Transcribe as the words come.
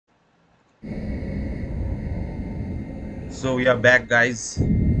So we are back, guys.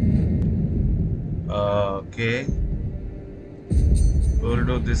 Okay, we'll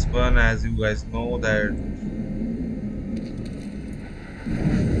do this one. As you guys know that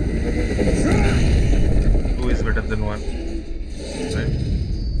two is better than one, right?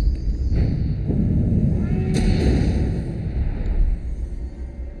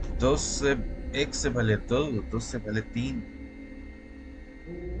 एक से भले दो से भले तीन.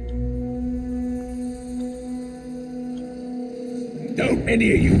 Don't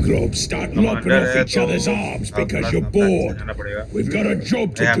any of you grubs start lopping off each other's arms because you're bored. We've got a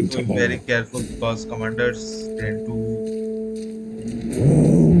job to do tomorrow. Be very careful because commanders tend to.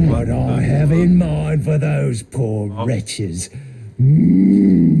 Oh, what I have in mind for those poor wretches.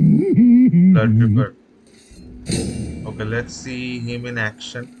 Blood Ripper. Okay, let's see him in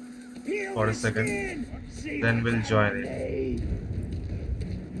action for a second. Then we'll join it.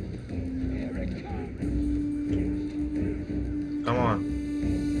 Come on.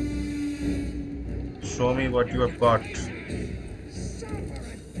 Show me what you have got.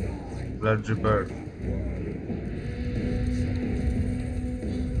 Blood Ripper.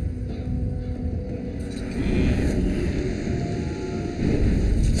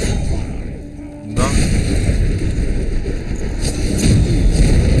 No.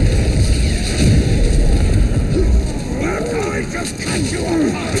 I just cut you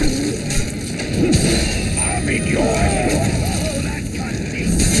apart. I'm in yours.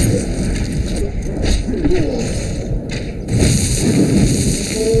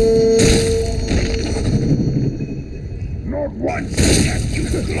 Not once yet, you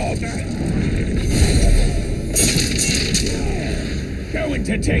clogger. Going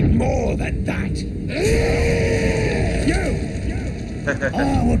to take more than that. You!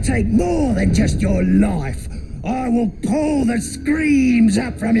 I will take more than just your life. I will pull the screams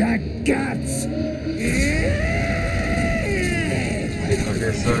up from your guts.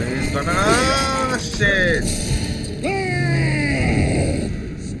 Okay, so he's gonna. Oh, shit!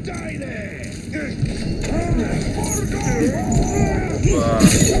 Stay there! Wow.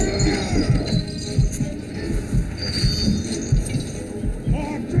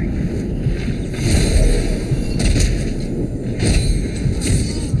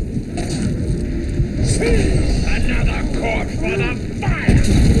 Another corpse for the fire!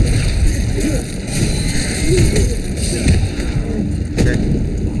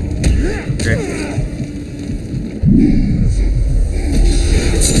 Okay.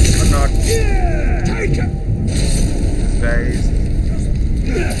 Or not. Take it! Guys.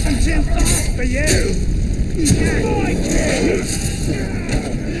 I'm too fast for you!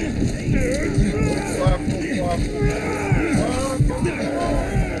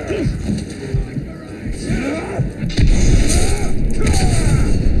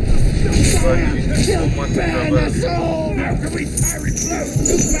 So much trouble. How can we parry close?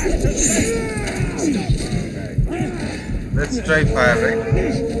 Let's try fire, right?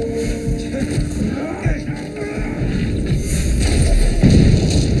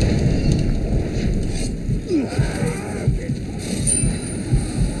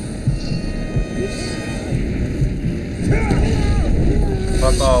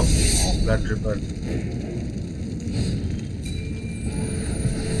 Fuck off, Blood Ripper.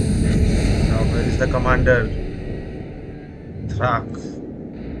 Now where is the commander? Thrak.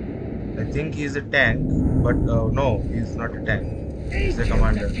 I think he's a tank, but no, he's not a tank. He's a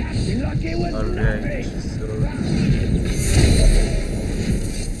commander. Alright, so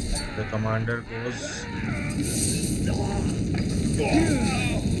the commander goes.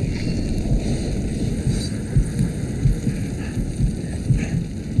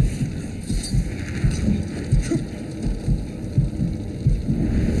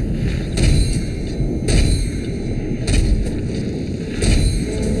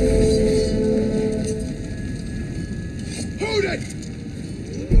 Hold it!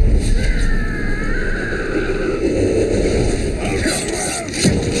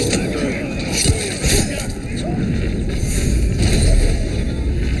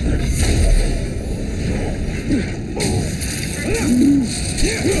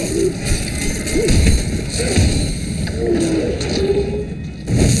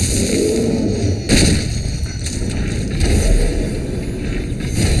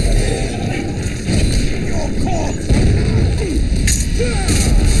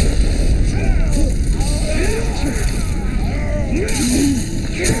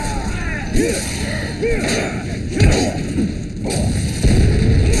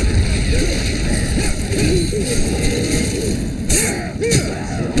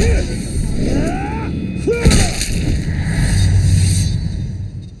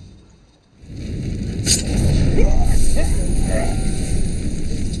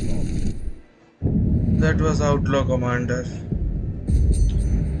 That was Outlaw Commander.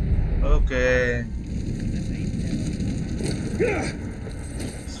 Okay.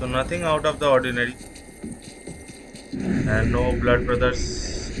 So nothing out of the ordinary. And no blood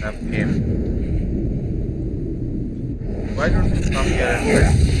brothers have came. Why don't you come here and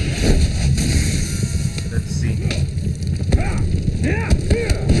fight? Let's see.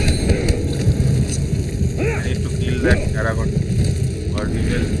 I need to kill that Aragon, or he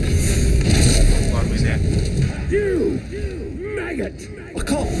will fulminate. You maggot! I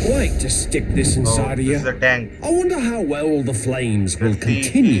can't wait to stick this inside of This you. is a tank. I wonder how well the flames will Let's see,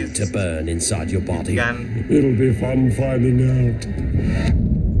 continue he's- to burn inside your body. Can It'll be fun finding out.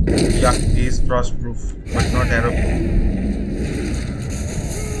 yeah, he is frost proof, but not arrow proof.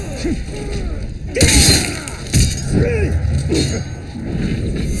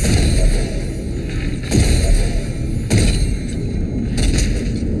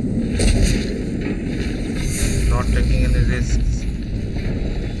 Not taking any risks.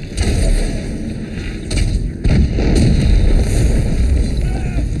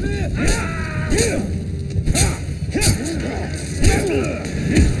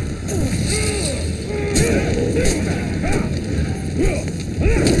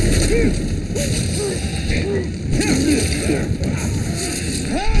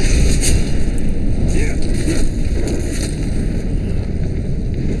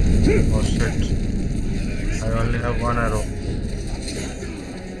 Oh shit. I only have one arrow.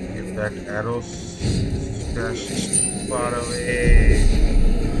 If that arrow stashed far away.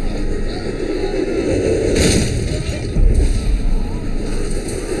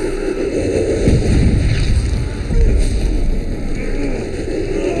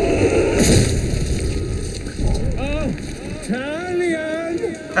 Oh,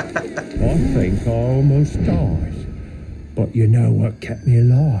 Italian! I think I almost died. But you know what kept me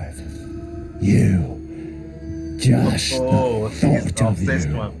alive? You. Just Oh, the he's thought the of obsessed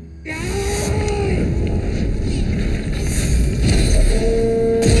you. one.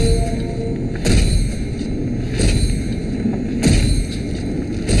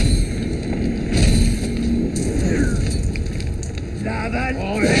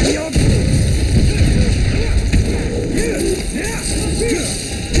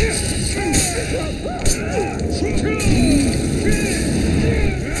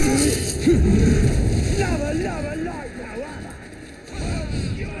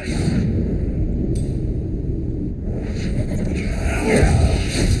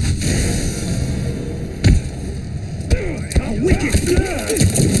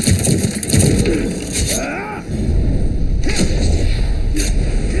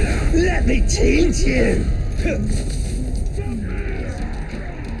 Let me teach you!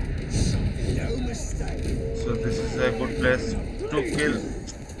 So this is a good place to kill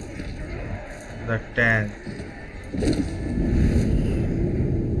the tank.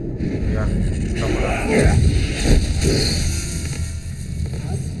 Yeah, come on.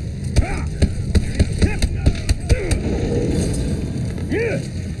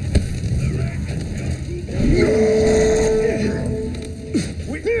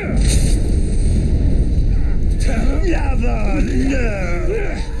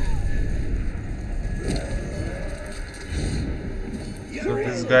 So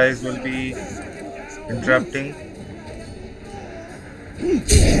these guys will be interrupting.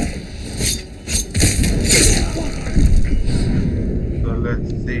 So let's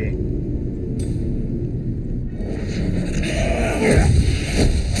see.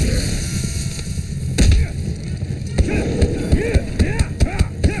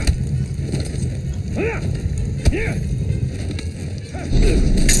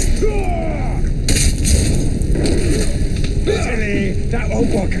 That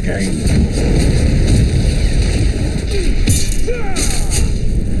won't work again.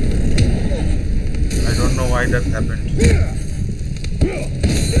 I don't know why that happened.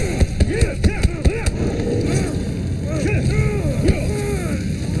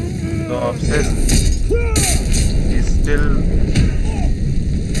 The obsessed is still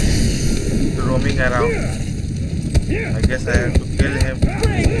roaming around. I guess I have to kill him.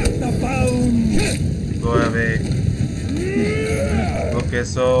 Go away. Okay,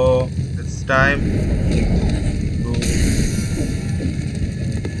 so it's time to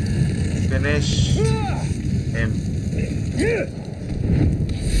finish him.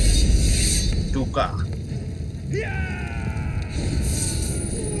 Tuka.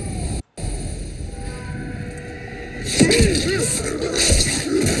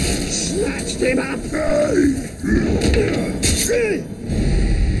 Snatched him up!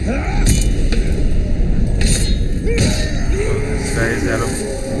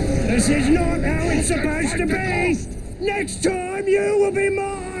 supposed to be! Next time you will be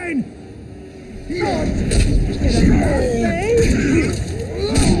mine!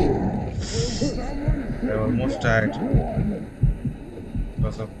 I almost died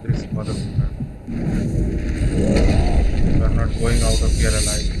because of this motherfucker. You are not going out of here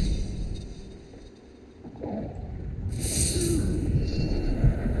alive.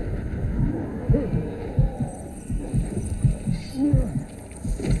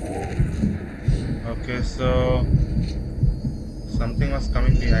 Okay, so something was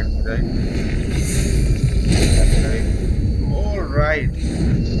coming behind me, right? All right.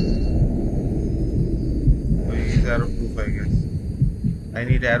 So he's arrow proof, I guess. I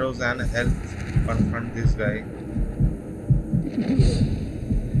need arrows and health to confront this guy.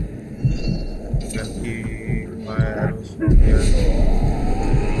 I can keep my arrows from here.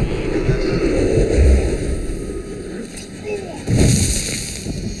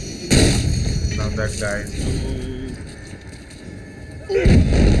 Now that guy is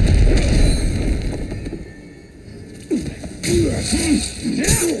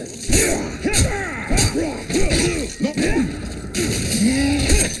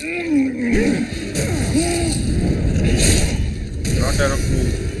not arrow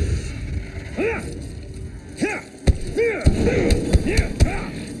proof.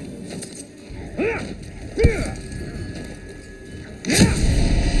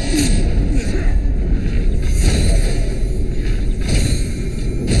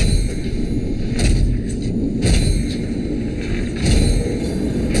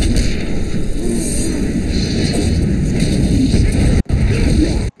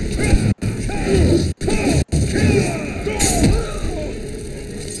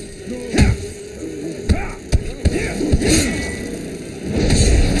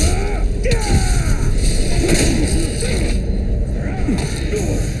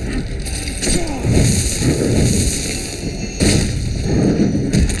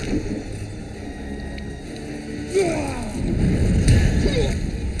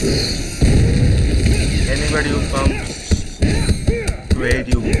 Anybody who comes to aid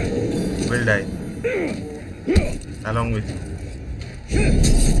you will die along with you.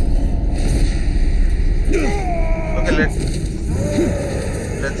 Okay,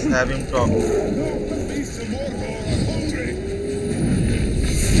 let's have him talk.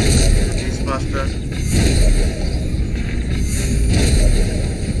 Beastmaster.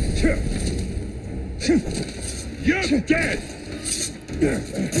 You're dead!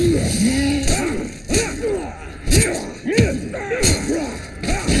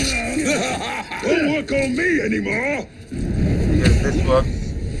 Don't work on me anymore! Yes, this works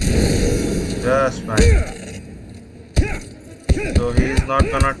just fine. So he is not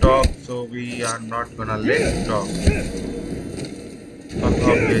gonna talk, so we are not gonna let him talk. Fuck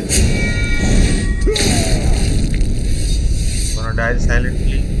off, bitch. Gonna die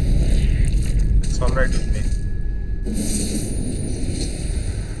silently. It's alright with me.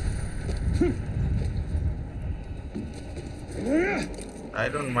 I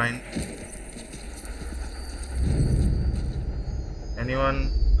don't mind.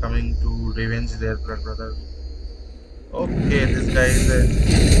 Anyone coming to revenge their blood brother? Okay, this guy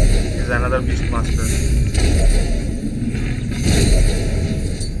is another Beastmaster.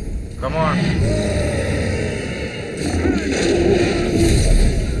 Come on.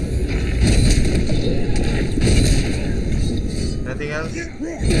 Anything else?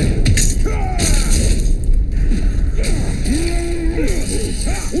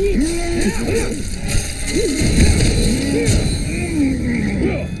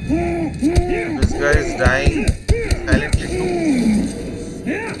 This guy is dying silently too.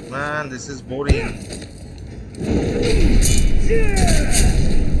 Man, this is boring.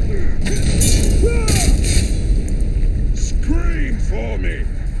 Scream for me!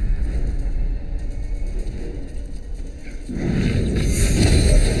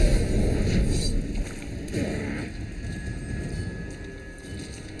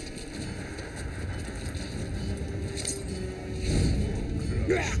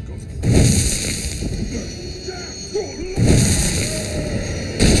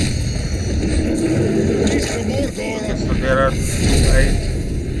 Okay, so there are two guys.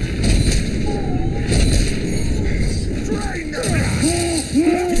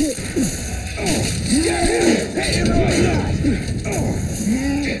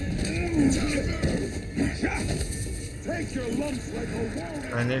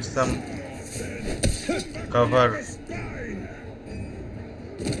 I need some cover.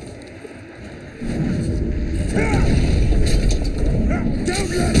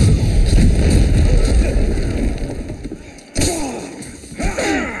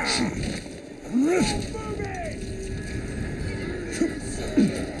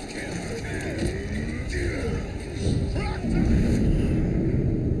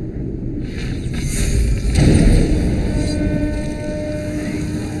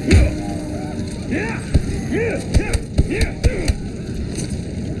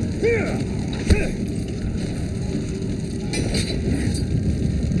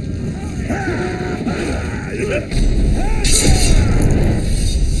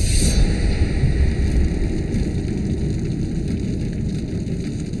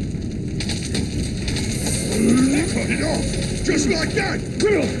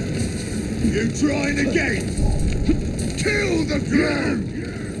 You trying again? Kill the ground!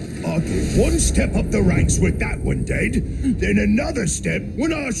 I'll give one step up the ranks with that one dead, then another step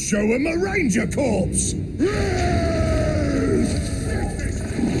when I show him a ranger corpse.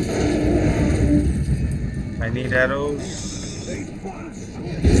 I need arrows.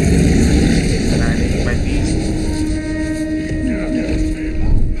 And I need my beast.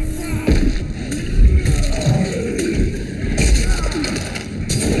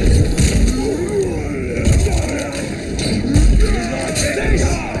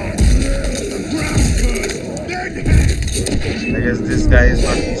 I guess this guy is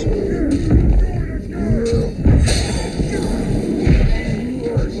not peaceful.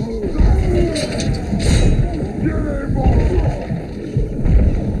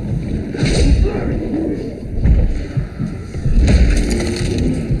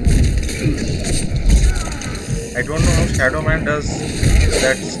 I don't know how Shadow Man does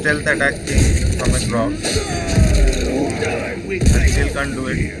that stealth attack thing from a drop. I still can't do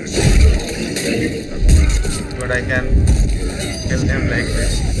it. But I can kill him like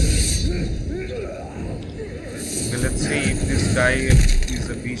this. So let's see if this guy is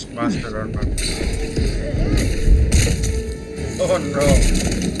a beast master or not. Oh no!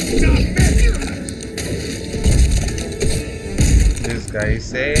 This guy is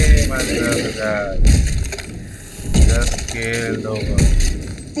same as the other guy. Just killed over.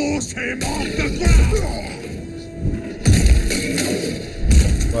 Force him off the ground!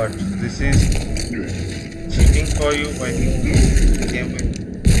 But this is cheating for you when you came with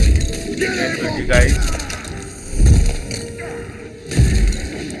 20 guys.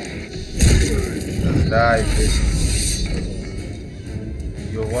 Just die, please.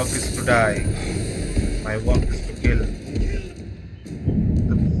 Your work is to die. My work is to kill.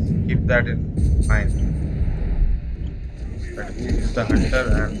 Just keep that in mind. That who is the hunter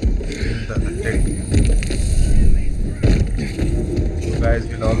and who is the hunted. You guys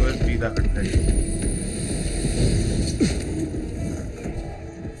will always be the hunted.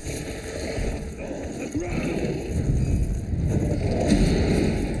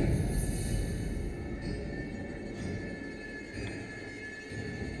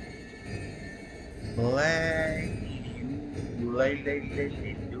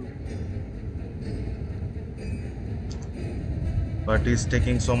 But it's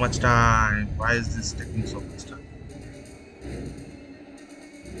taking so much time. Why is this taking so much time?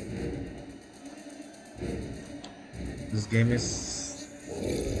 This game is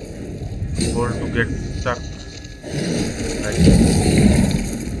told to get stuck. Right.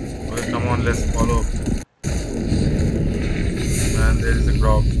 Okay, come on, let's follow. And there is a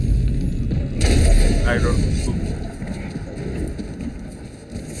drop. I don't know.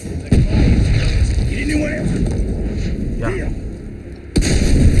 Anywhere? Yeah.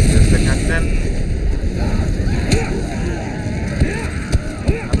 There's the captain.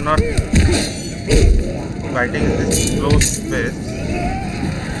 I'm not fighting in this close space.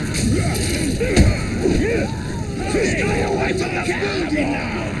 Stay away from the building!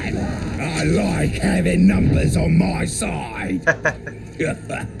 I like having numbers on my side.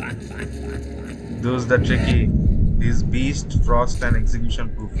 Those the tricky. These beast, frost, and execution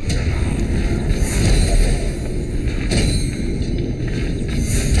proof.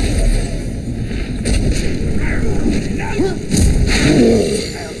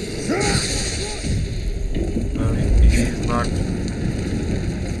 He is not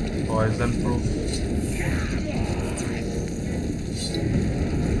poison proof.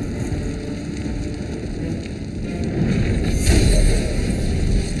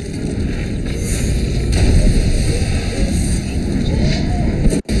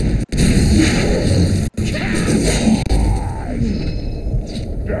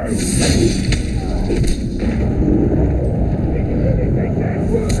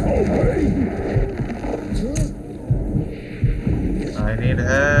 I need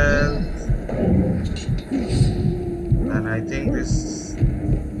help, and I think this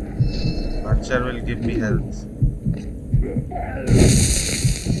archer will give me health.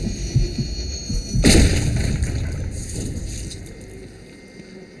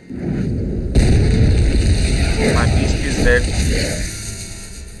 My beast is dead.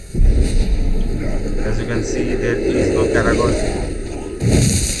 As you can see, there is no Paragon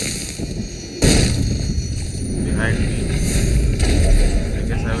behind me. I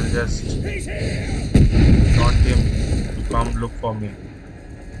guess I will just taunt him to come look for me.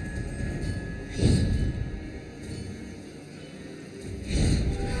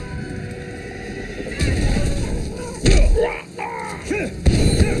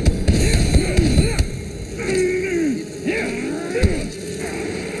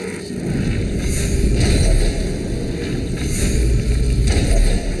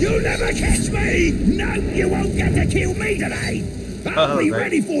 to catch me? No, you won't get to kill me today. I'll be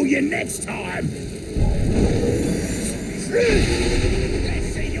ready for you next time.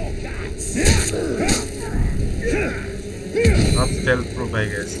 Let's see your guts. Not stealth proof, I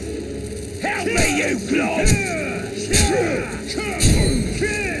guess. Help me, you clod!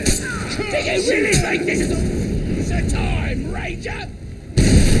 Do you really think this is the time, Ranger?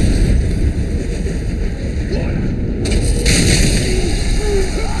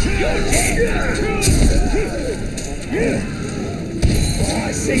 You're dead!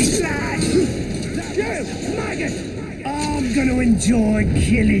 I see that! You, maggot! I'm gonna enjoy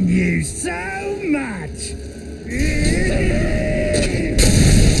killing you so much!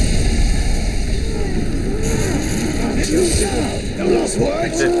 No last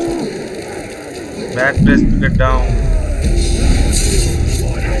words? Bad place to get down.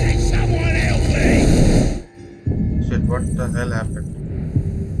 Why don't let someone help me? Shit, what the hell happened?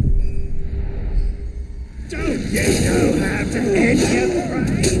 Don't you know how to end your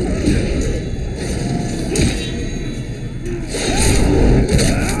prey?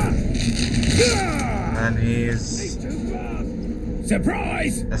 And he's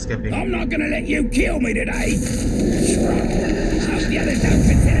Surprise! escaping. I'm not gonna let you kill me today! Hope the others don't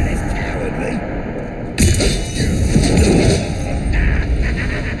consider this cowardly!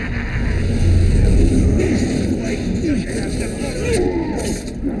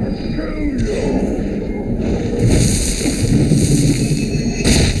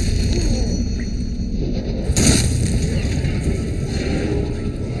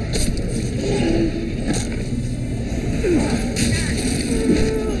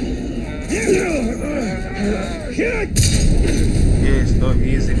 Okay, so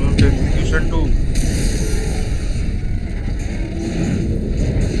he's immune to execution too.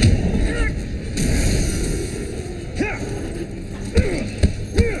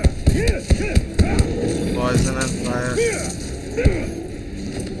 Poison and fire. You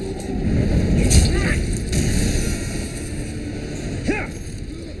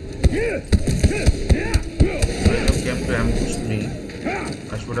came to ambush me.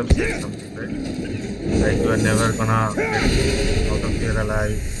 I should have said something, right? Like you are never gonna get out of here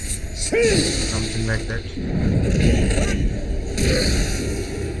alive. Something like that.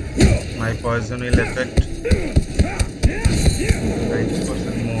 My poison will affect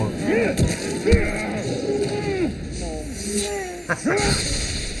 90% more.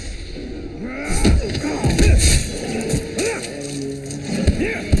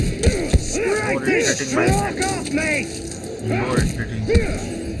 More irritating my Off me! more irritating.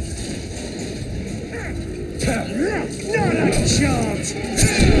 Not a chance!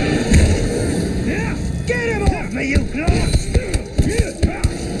 Get him off me, you clot!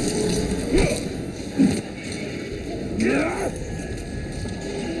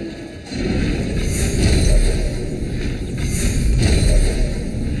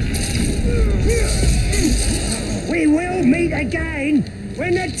 We will meet again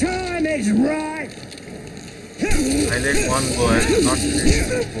when the time is right! I let one go, I did not let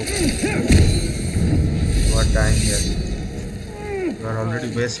it go. You are dying yet. You are already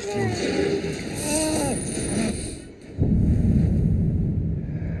wasteful.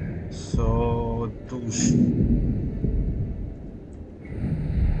 So, douche.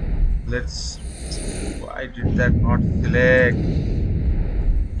 Let's. Why did that not select?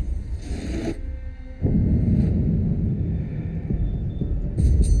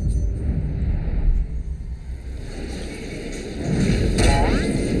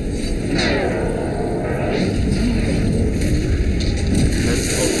 Let's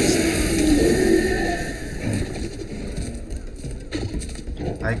focus.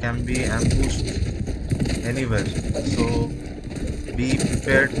 I can be ambushed anywhere, so be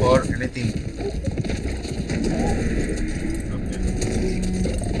prepared for anything. Okay.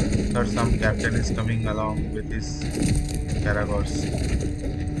 Thought some captain is coming along with his caragors.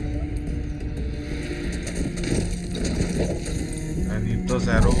 I need those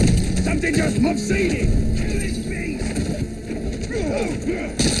arrows. Something just I've seen it! Kill this beast!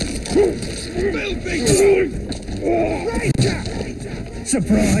 Ranger!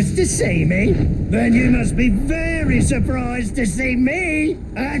 Surprised to see me? Then you must be very surprised to see me!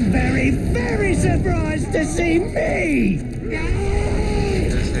 And very, very surprised to see me!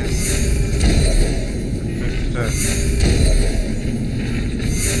 This is Mr.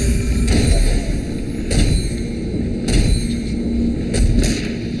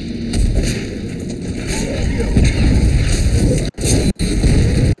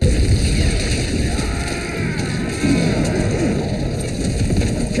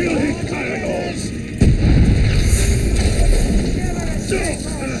 Kill his caragors!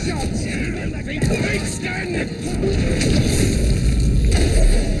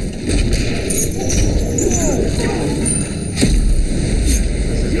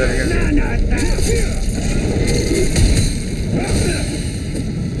 the real name.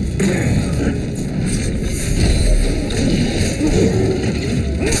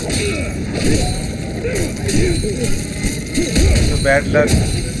 So bad luck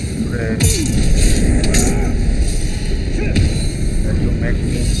today that you make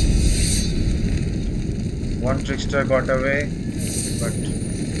me. One trickster got away, but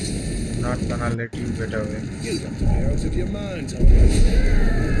not gonna let you get away. You got to be out of your mind, Thomas.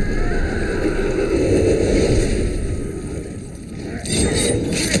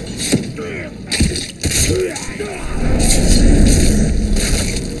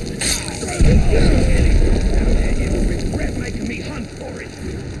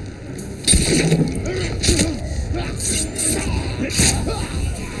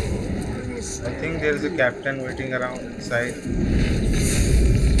 I think there is a captain waiting around inside.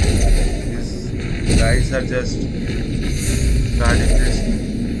 These guys are just guarding this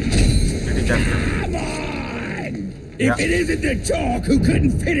city captain. Come on! Yeah. If it isn't the talk who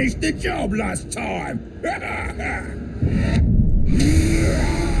couldn't finish the job last time!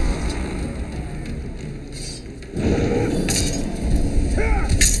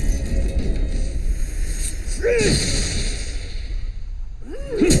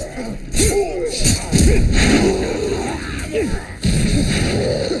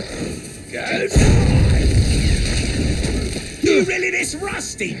 You really this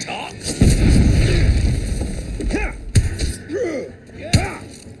rusty, Talk?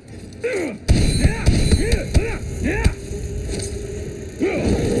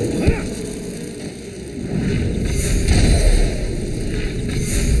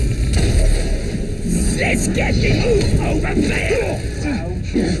 Let's get the move over there!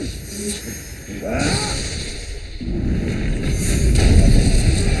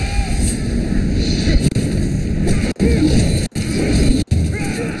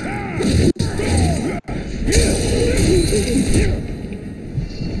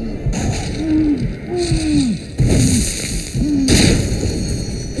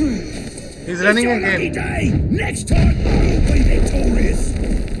 He's running It's your lucky again. day. Next time, I'll be victorious.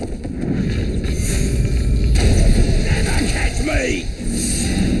 Never catch me.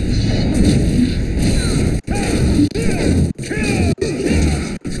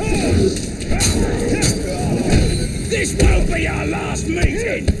 This won't be our last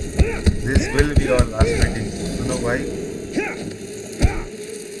meeting. This will be our last meeting. You know why?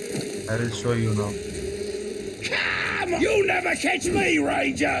 I will show you now. Come on. You'll never catch me,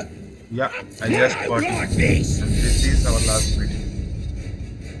 Ranger. Yeah, I just I got like it. this. And this is our last meeting.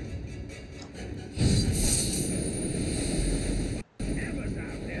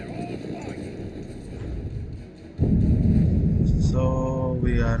 So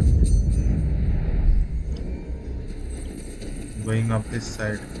we are going up this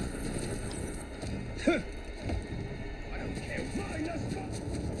side.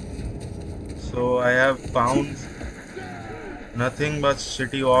 So I have found nothing but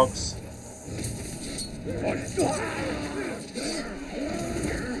shitty orcs.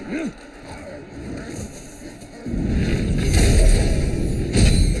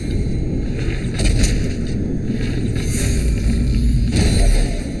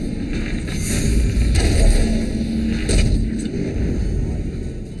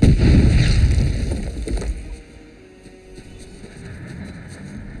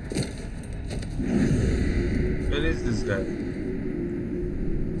 Where is this guy?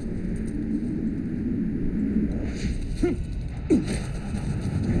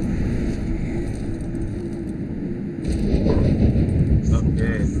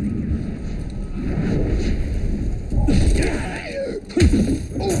 Okay.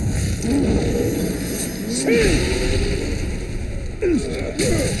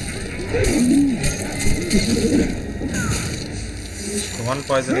 So one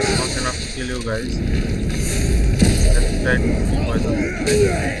poison is not enough to kill you guys. Let's try two poison.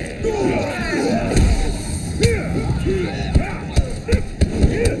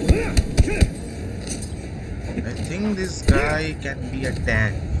 I think this guy can be a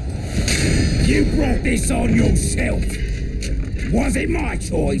tank. You brought this on yourself. Was it my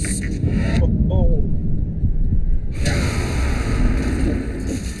choice? Oh, oh.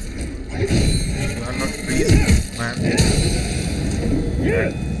 You are not pleased, man.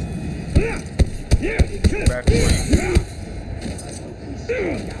 Back way.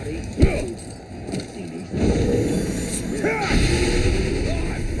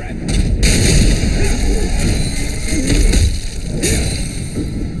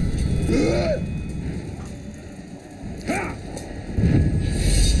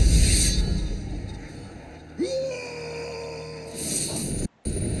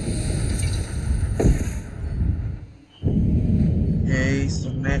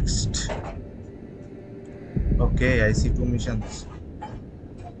 Okay, I see two missions.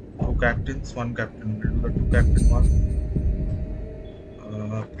 Two captains, one captain. We'll do the two captain one.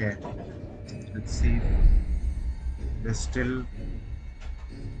 Okay. Let's see. There's still.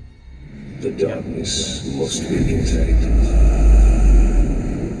 The darkness must be contained.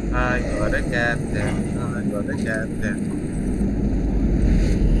 I got a captain. I got a captain.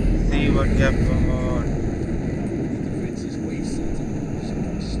 See what you have got.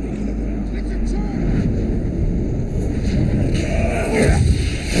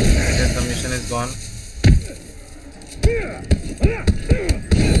 Yes, the mission is gone.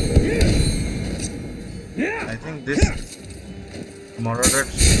 I think this Moroder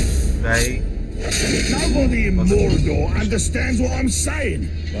guy. Nobody in Mordor understands what I'm saying,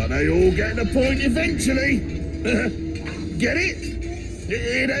 but they all get the point eventually. Get it?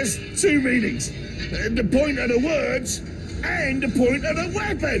 It has two meanings. The point of the words and the point of the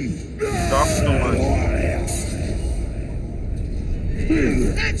weapon. Talk too much.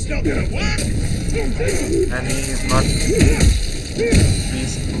 That's not gonna work. And he is not. He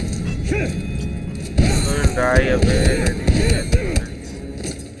will die away.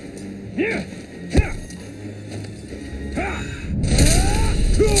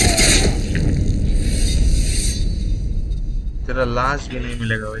 तेरा लाश भी नहीं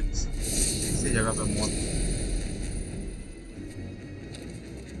मिलेगा भाई किसी जगह पे मौत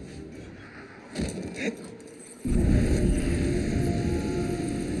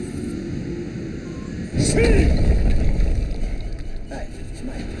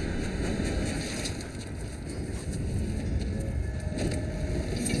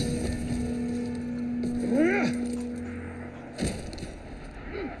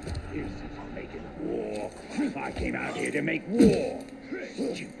I came out here to make war.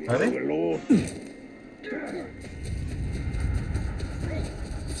 अरे Lord.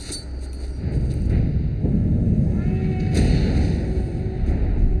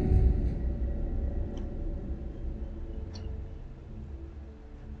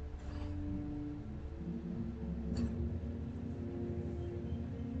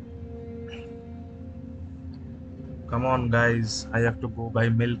 Come on guys, I have to go buy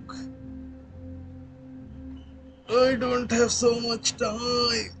milk. I don't have so much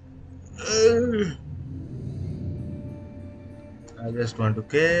time. I just want to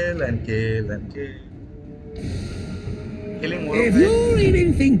kill and kill and kill. Killing one If of them. you're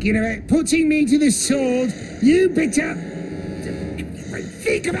even thinking about putting me to the sword, you better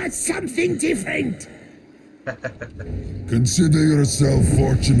think about something different. Consider yourself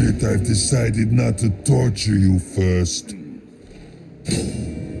fortunate I've decided not to torture you first.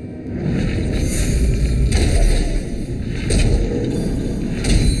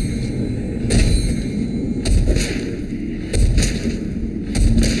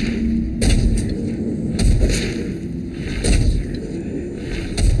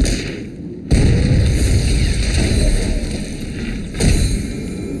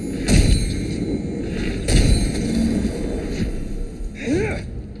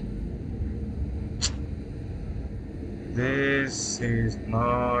 This is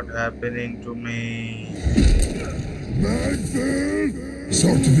not happening to me. Manfred!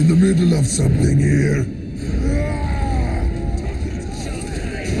 Sort of in the middle of something here.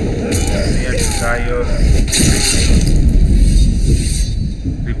 Me and Kayo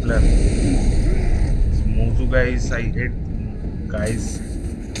Rippler. Mozu guys, I hate guys.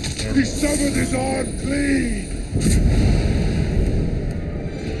 The summon is unclean!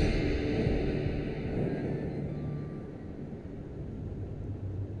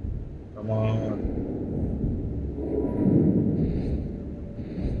 Come on.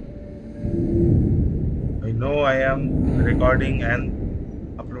 I know I am recording and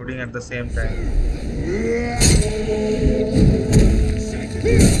uploading at the same time.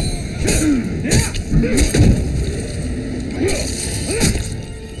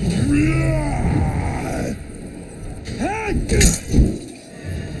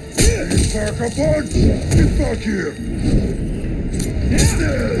 Back a bunch! Get back here!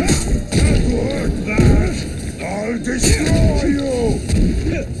 That worked, that! I'll destroy you!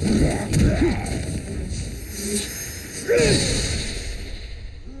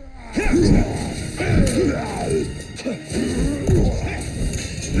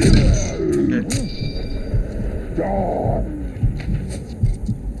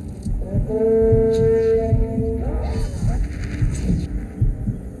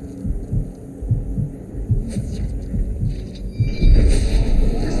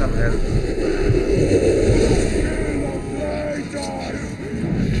 Need some help.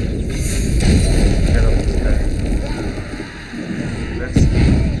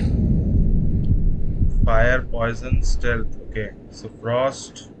 poison, stealth. Okay, so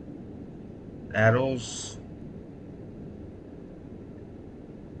frost, arrows,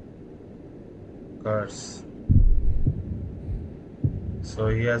 curse. So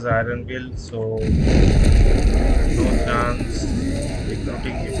he has iron will, so no chance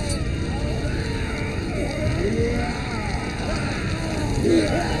recruiting him.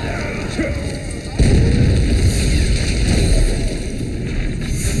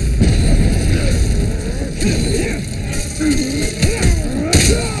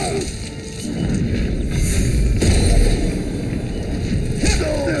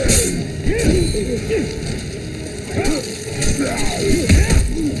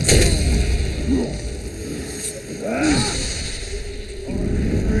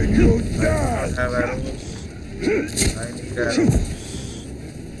 Bring you I down! have arrows. I need arrows.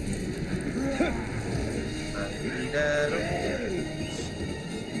 I need arrows.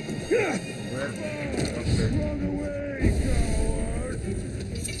 Well, okay. Run away, coward!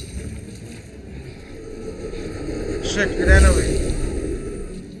 Shit, he ran away.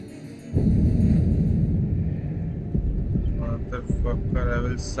 Motherfucker, I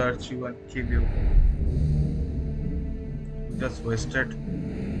will search you and kill you. You just wasted.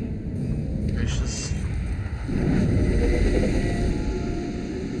 Vicious.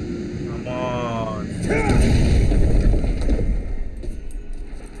 Come on.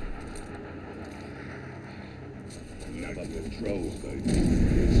 Never control,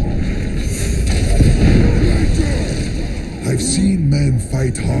 I've seen men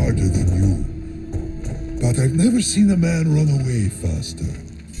fight harder than you, but I've never seen a man run away faster.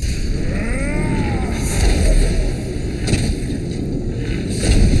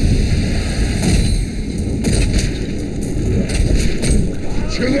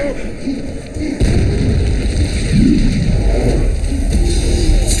 Chill up!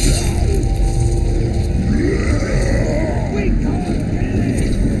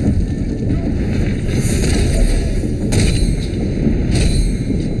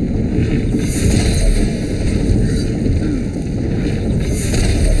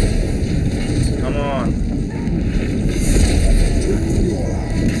 Come on.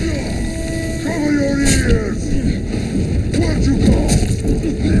 Cover your ears! Where'd you go?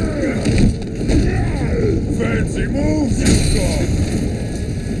 Fancy moves you've got!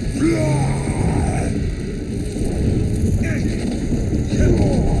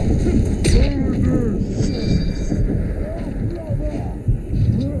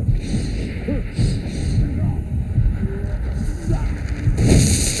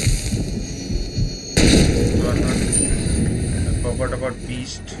 I forgot about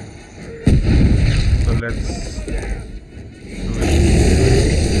beast. So let's do it.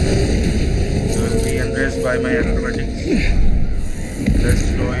 You will be embraced by my acrobatics. Let's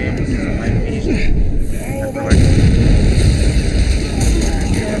show him my beast acrobatics.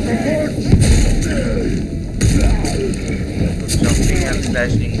 So jumping and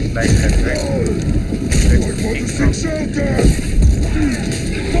slashing like that, right? Let's kick some.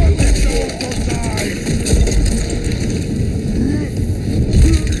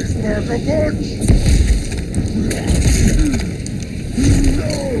 Spark a punch!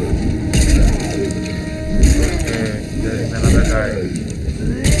 Okay, there is another guy.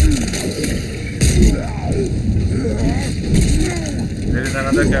 There is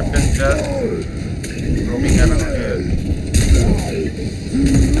another captain just roaming around here.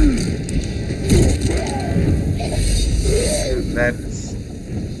 That's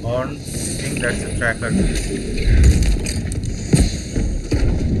on. I think that's a tracker.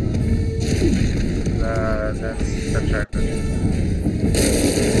 That's the tracker.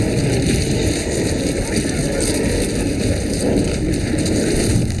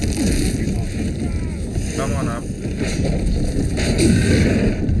 Come on up.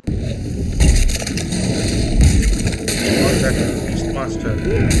 Oh, that Beastmaster.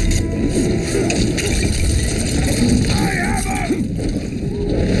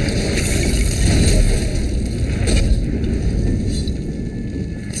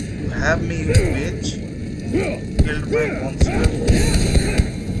 You have me, you bitch. Killed my monster.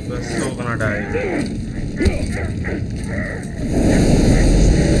 You're so gonna die.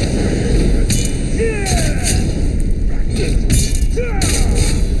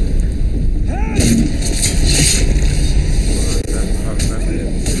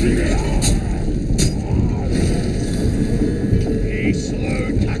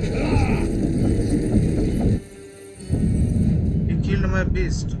 He killed my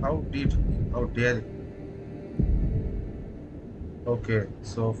beast. How dare he? Okay,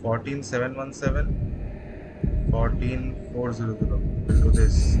 so 14717, 14400. We'll do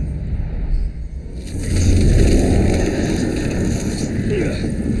this. Okay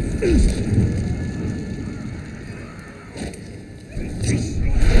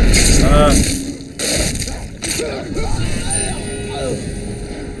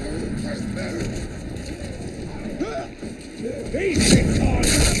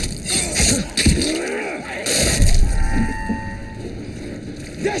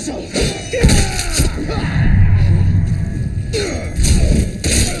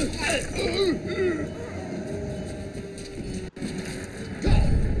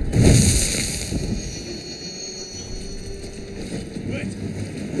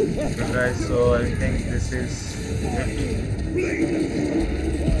guys, so I think this is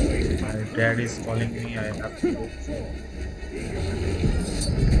it. My dad is calling me, I have to go.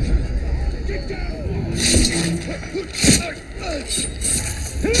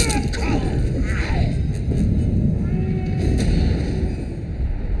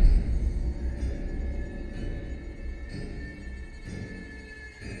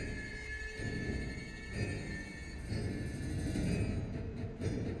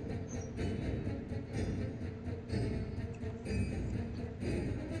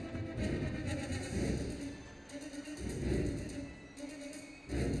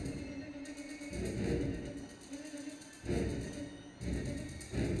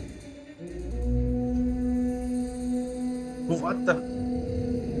 What the?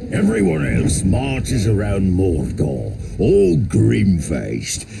 Everyone else marches around Mordor, all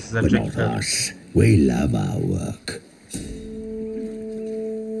grim-faced, a but not trickster. us. We love our work.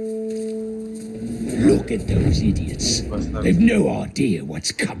 Look at those idiots. Personal. They've no idea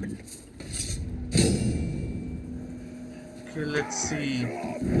what's coming. Okay, let's see.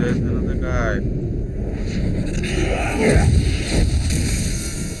 There's another guy.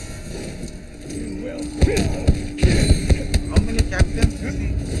 How many captains is he?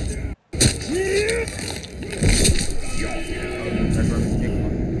 Oh, that was a big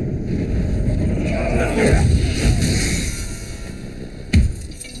one.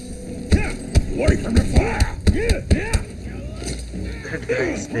 Away from the fire! That guy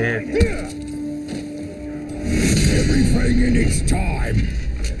is dead. Everything in its time.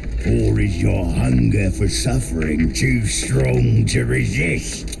 Or is your hunger for suffering too strong to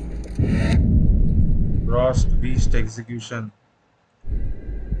resist? Frost Beast Execution.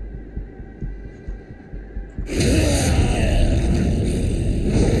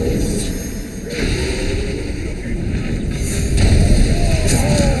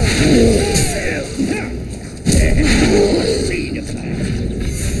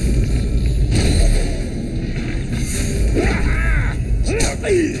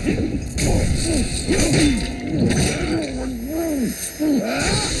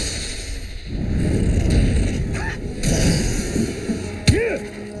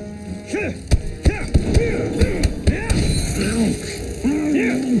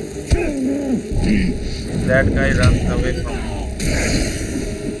 That guy runs away from me.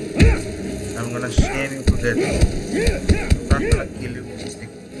 I'm gonna shame you to death. I'm not gonna kill you.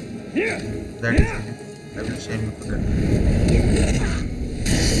 That is it. I will shame you to death.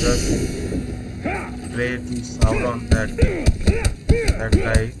 Just pray to Sauron that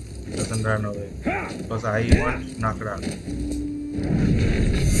guy doesn't run away. Because I want Nakra.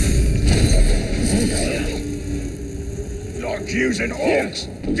 Like using orcs,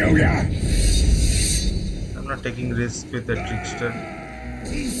 do ya? I'm not taking risks with a trickster.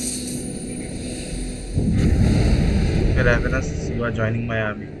 Okay, Ravenous, you are joining my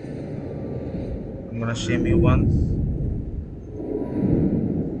army. I'm gonna shame you once.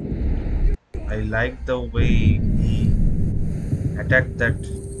 I like the way he attacked that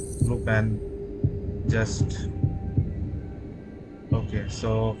group and just... Okay,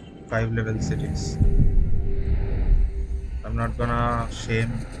 so 5 level cities. I'm not gonna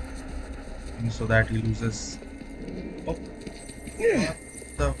shame him so that he loses. Oh, what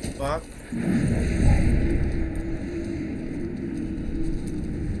the fuck?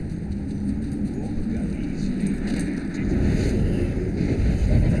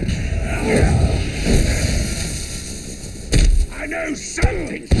 I know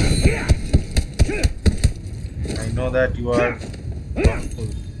something. I know that you are powerful.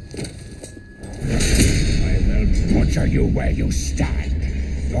 I will butcher you where you stand.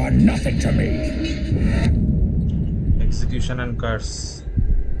 You are nothing to me. Execution and curse.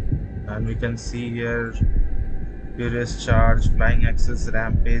 And we can see here Furious Charge, Flying Axis,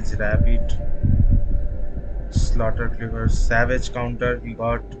 Rampage, Rapid, Slaughter Cleaver, Savage Counter he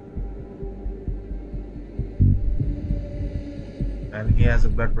got. And he has a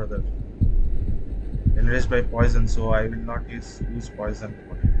blood brother. Enraged by poison, so I will not use poison.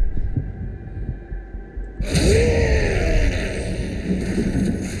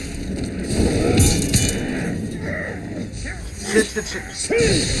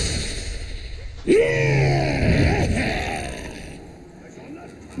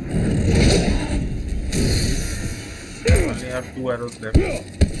 Only have 2 arrows left. Let's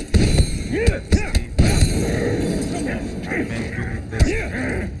see. Make do with this.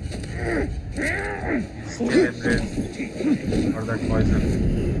 He's still at risk for that poison.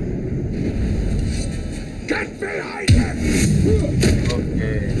 Get behind him!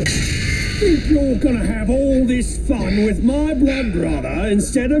 Okay. Think you're gonna have all this fun with my blood brother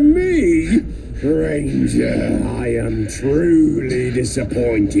instead of me? Ranger, I am truly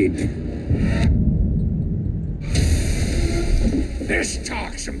disappointed. This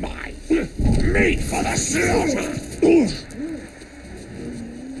talk's mine. Meat for the slaughter.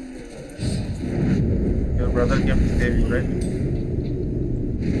 Your brother came to save you, right?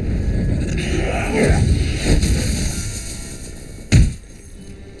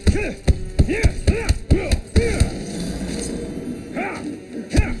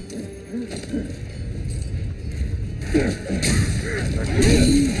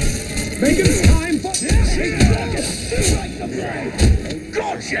 Make it time for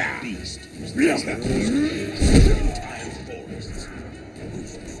gotcha!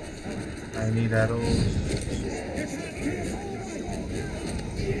 I need arrows.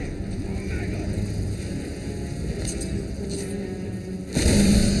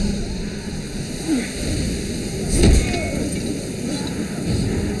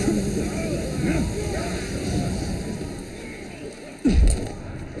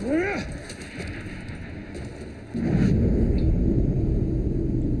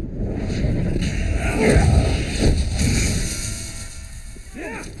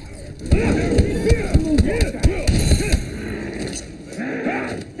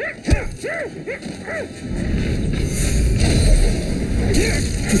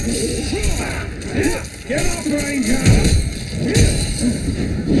 Get up, Ranger!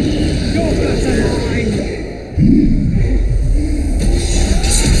 You're better mine!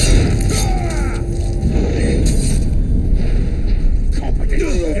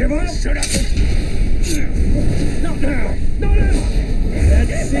 Give up! Shut up! Not now! Not now!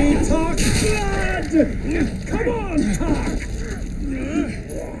 Let's see Tark's blood! Come on, Tark!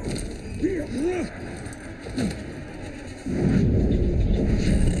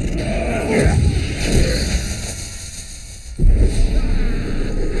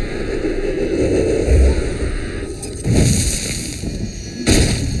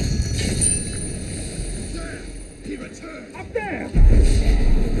 Up there!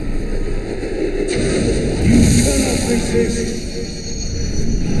 You cannot resist!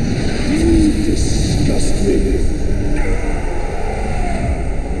 You disgust me!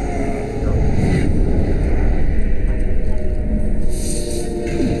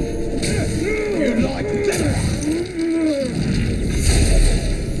 You like that?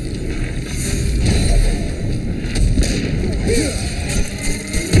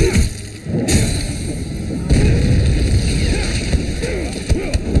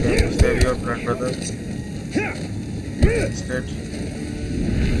 Save your blood brother. Instead.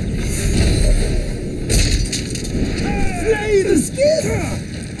 Slay the skin!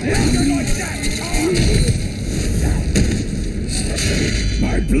 Like that,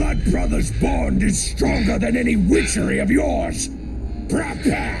 my blood brother's bond is stronger than any witchery of yours.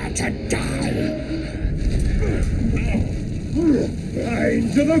 Prepare to die.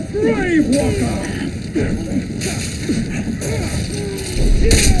 Into the GraveWalker!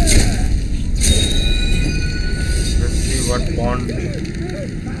 Let's see what bond.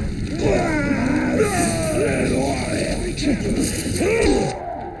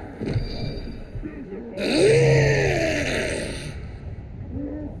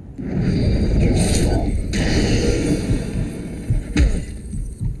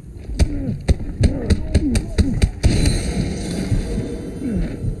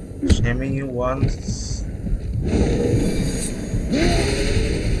 Shaming you once.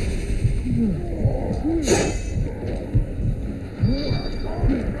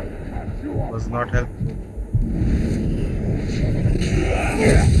 Was not helpful.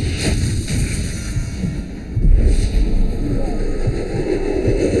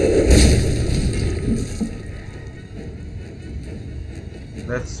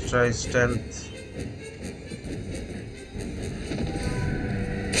 Let's try stealth.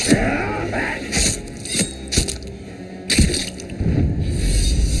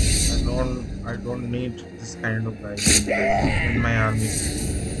 I don't need this kind of guy in my army.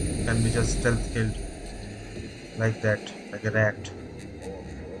 Can be just stealth killed like that, like a rat.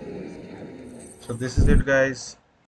 So this is it, guys.